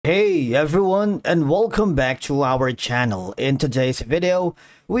Hey everyone, and welcome back to our channel. In today's video,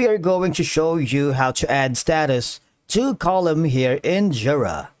 we are going to show you how to add status to column here in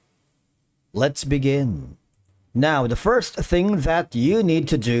Jira. Let's begin. Now, the first thing that you need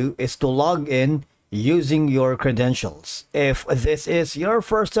to do is to log in using your credentials. If this is your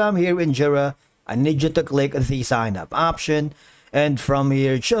first time here in Jira, I need you to click the sign up option, and from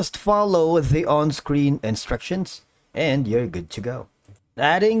here just follow the on-screen instructions and you're good to go.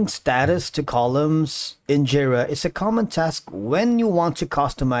 Adding status to columns in Jira is a common task when you want to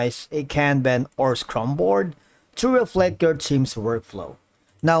customize a Kanban or Scrum board to reflect your team's workflow.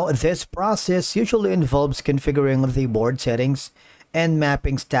 Now, this process usually involves configuring the board settings and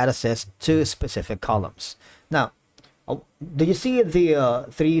mapping statuses to specific columns. Now, do you see the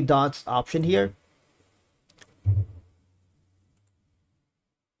three dots option here?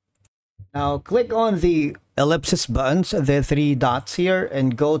 Now, click on the ellipsis buttons, the three dots here,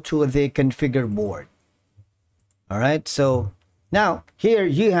 and go to the configure board. All right, so now here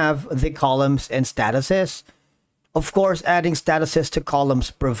you have the columns and statuses. Of course, adding statuses to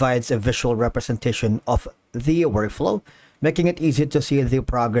columns provides a visual representation of the workflow, making it easy to see the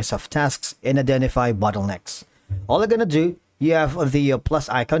progress of tasks and identify bottlenecks. All you're gonna do, you have the plus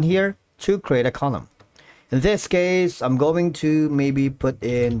icon here to create a column. In this case, I'm going to maybe put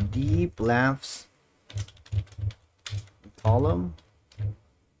in deep laughs column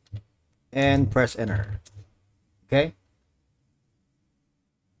and press enter. Okay.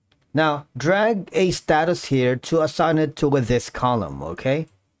 Now drag a status here to assign it to this column. Okay.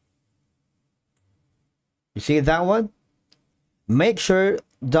 You see that one? Make sure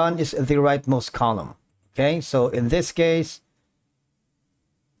done is the rightmost column. Okay. So in this case,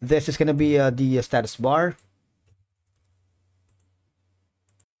 this is going to be the status bar.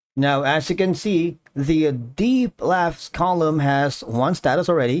 Now, as you can see, the deep laughs column has one status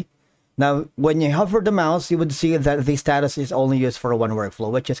already. Now, when you hover the mouse, you would see that the status is only used for one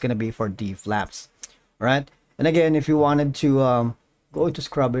workflow, which is going to be for deep laughs. All right. And again, if you wanted to go to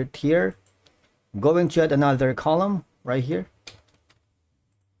scrub it here, going to add another column right here.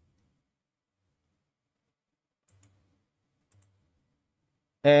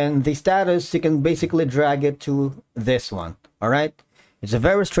 And the status, you can basically drag it to this one. All right. It's a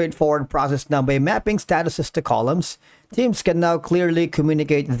very straightforward process. Now, by mapping statuses to columns, teams can now clearly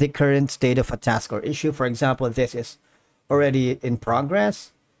communicate the current state of a task or issue. For example, this is already in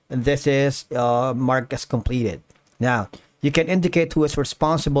progress, and this is marked as completed. Now, you can indicate who is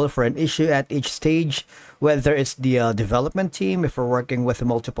responsible for an issue at each stage, whether it's the development team, if we're working with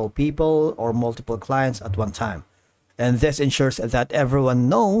multiple people or multiple clients at one time. And this ensures that everyone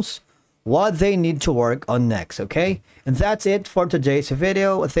knows what they need to work on next. Okay, and that's it for today's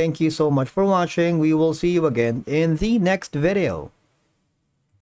video. Thank you so much for watching. We will see you again in the next video.